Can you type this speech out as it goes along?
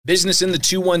Business in the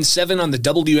 217 on the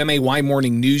WMAY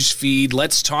morning news feed.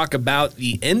 Let's talk about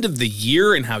the end of the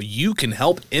year and how you can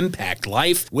help impact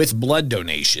life with blood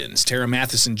donations. Tara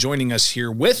Matheson joining us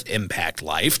here with Impact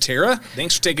Life. Tara,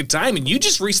 thanks for taking time. And you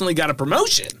just recently got a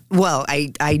promotion. Well,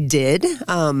 I did.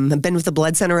 I've been with the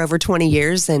Blood Center over 20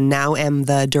 years and now am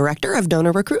the Director of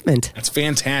Donor Recruitment. That's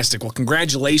fantastic. Well,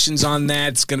 congratulations on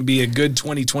that. It's going to be a good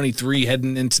 2023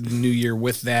 heading into the new year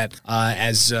with that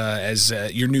as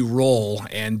your new role.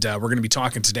 And we're going to be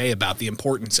talking today about the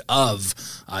importance of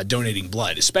donating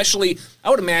blood, especially, I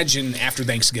would imagine, after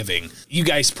Thanksgiving, you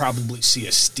guys probably see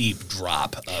a steep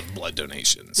drop of blood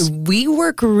donations. We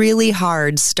work really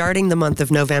hard starting the month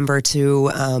of November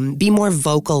to be more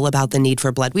vocal about the need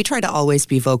for blood. We try to always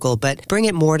be vocal, but bring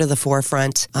it more to the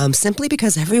forefront simply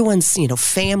because everyone's,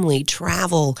 family,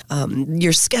 travel,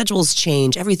 your schedules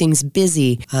change, everything's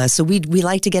busy. So we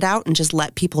like to get out and just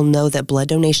let people know that blood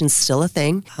donation's still a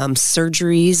thing.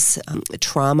 Surgeries,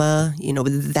 trauma,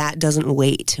 that doesn't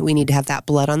wait. We need to have that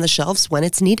blood on the shelves when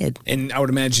it's needed. And I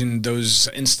would imagine those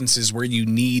instances where you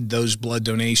need those blood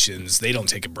donations, they don't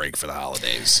take a break for the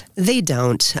holidays. They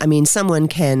don't. I mean, someone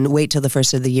can wait till the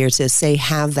first of the year to say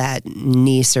have that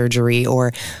knee surgery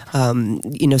or,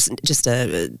 just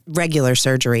a regular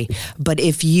surgery. But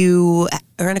if you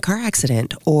are in a car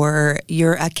accident or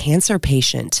you're a cancer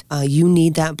patient, you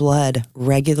need that blood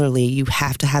regularly. You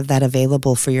have to have that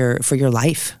available for your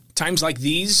life. Times like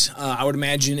these, I would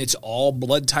imagine it's all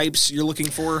blood types you're looking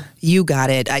for? You got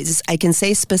it. I can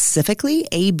say specifically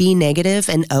AB negative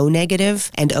and O negative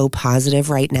and O positive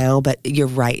right now, but you're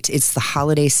right. It's the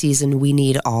holiday season. We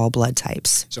need all blood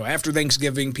types. So after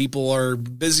Thanksgiving, people are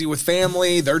busy with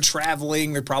family. They're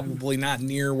traveling. They're probably not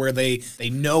near where they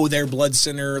know their blood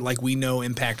center like we know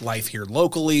Impact Life here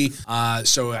locally.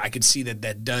 So I could see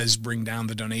that does bring down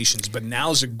the donations. But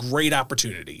now's a great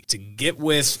opportunity to get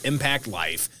with Impact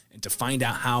Life and to find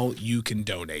out how you can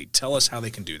donate. Tell us how they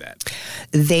can do that.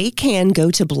 They can go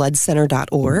to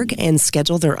bloodcenter.org and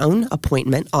schedule their own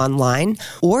appointment online,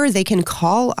 or they can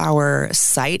call our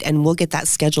site and we'll get that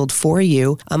scheduled for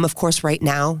you. Of course, right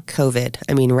now,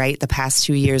 COVID. The past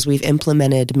 2 years, we've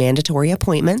implemented mandatory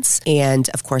appointments and,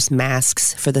 of course,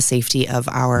 masks for the safety of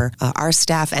our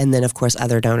staff and then, of course,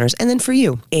 other donors, and then for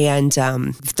you. And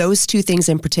those two things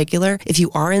in particular, if you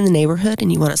are in the neighborhood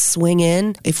and you want to swing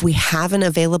in, if we have an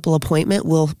available appointment,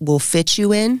 we'll fit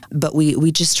you in, but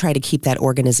we just try to keep that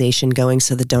organization going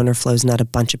so the donor flow is not a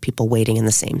bunch of people waiting in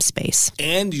the same space.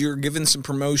 And you're giving some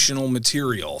promotional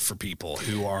material for people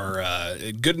who are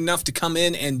good enough to come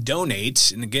in and donate.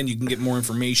 And again, you can get more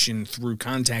information through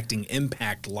contacting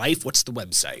Impact Life. What's the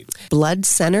website?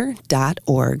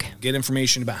 bloodcenter.org. Get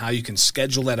information about how you can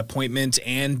schedule that appointment,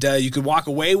 and you could walk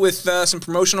away with some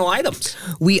promotional items.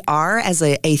 We are, as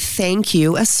a thank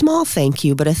you, a small thank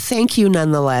you, but a thank you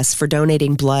nonetheless, for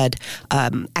donating blood.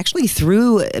 Actually,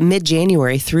 through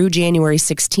mid-January, through January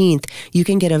 16th, you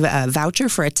can get a voucher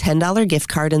for a $10 gift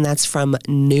card, and that's from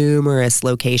numerous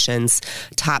locations.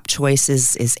 Top choice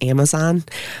is Amazon.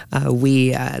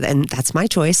 And that's my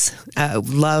choice.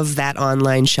 Love that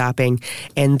online shopping.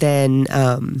 And then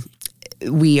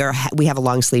we have a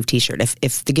long sleeve t-shirt.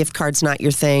 If the gift card's not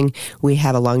your thing, we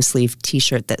have a long sleeve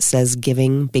t-shirt that says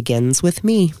 "Giving begins with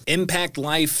me." Impact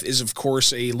Life is, of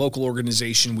course, a local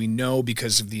organization we know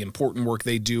because of the important work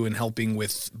they do in helping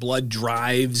with blood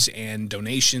drives and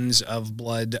donations of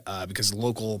blood because the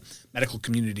local medical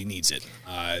community needs it.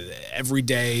 Every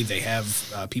day they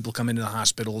have people come into the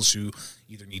hospitals who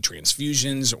either need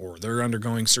transfusions or they're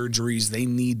undergoing surgeries. They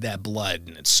need that blood,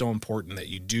 and it's so important that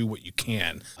you do what you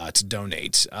can to donate.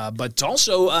 But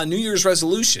also New Year's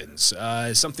resolutions,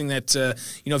 something that,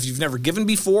 if you've never given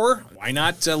before, why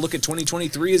not look at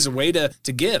 2023 as a way to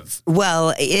give?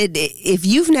 Well, if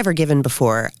you've never given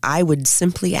before, I would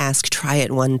simply ask, try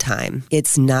it one time.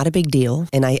 It's not a big deal,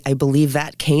 and I believe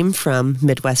that came from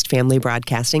Midwest Family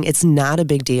Broadcasting. It's not a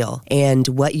big deal, and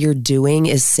what you're doing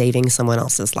is saving someone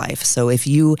else's life. So if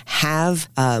you have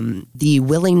the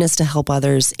willingness to help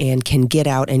others and can get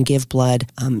out and give blood,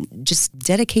 just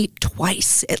dedicate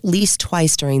at least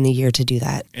twice during the year to do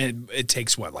that. And it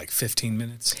takes, 15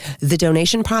 minutes? The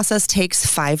donation process takes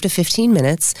 5 to 15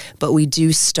 minutes, but we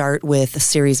do start with a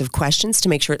series of questions to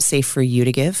make sure it's safe for you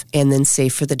to give and then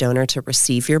safe for the donor to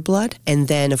receive your blood. And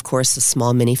then, of course, a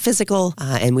small mini physical,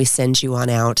 and we send you on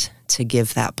out to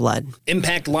give that blood.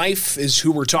 Impact Life is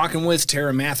who we're talking with.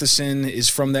 Tara Matheson is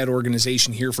from that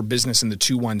organization here for Business in the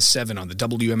 217 on the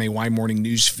WMAY morning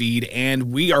news feed.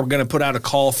 And we are going to put out a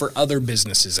call for other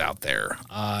businesses out there.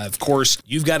 Of course,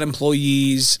 you've got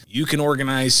employees. You can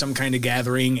organize some kind of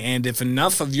gathering. And if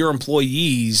enough of your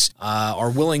employees are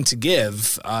willing to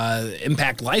give,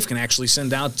 Impact Life can actually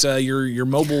send out your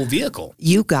mobile vehicle.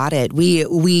 You got it.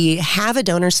 We have a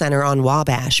donor center on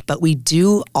Wabash, but we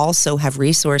do also have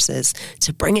resources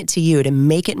to bring it to you, to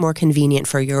make it more convenient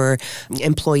for your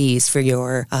employees, for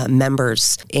your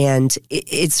members. And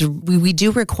we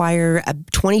do require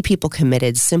 20 people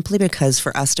committed, simply because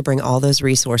for us to bring all those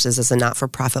resources as a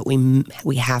not-for-profit,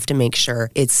 we have to make sure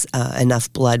it's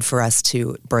enough blood for us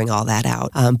to bring all that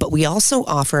out. But we also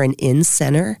offer an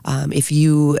in-center. If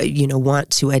you want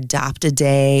to adopt a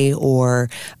day or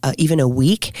even a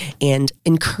week, and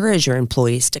encourage your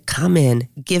employees to come in,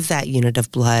 give that unit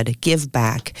of blood, give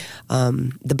back.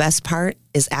 The best part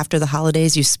is after the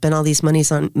holidays, you spend all these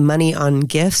money on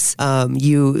gifts.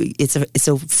 It's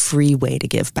a free way to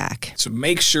give back. So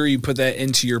make sure you put that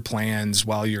into your plans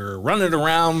while you're running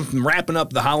around and wrapping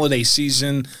up the holiday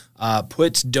season.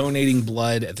 Put donating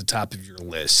blood at the top of your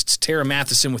list. Tara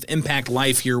Matheson with Impact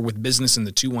Life here with Business in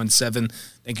the 217.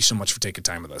 Thank you so much for taking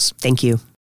time with us. Thank you.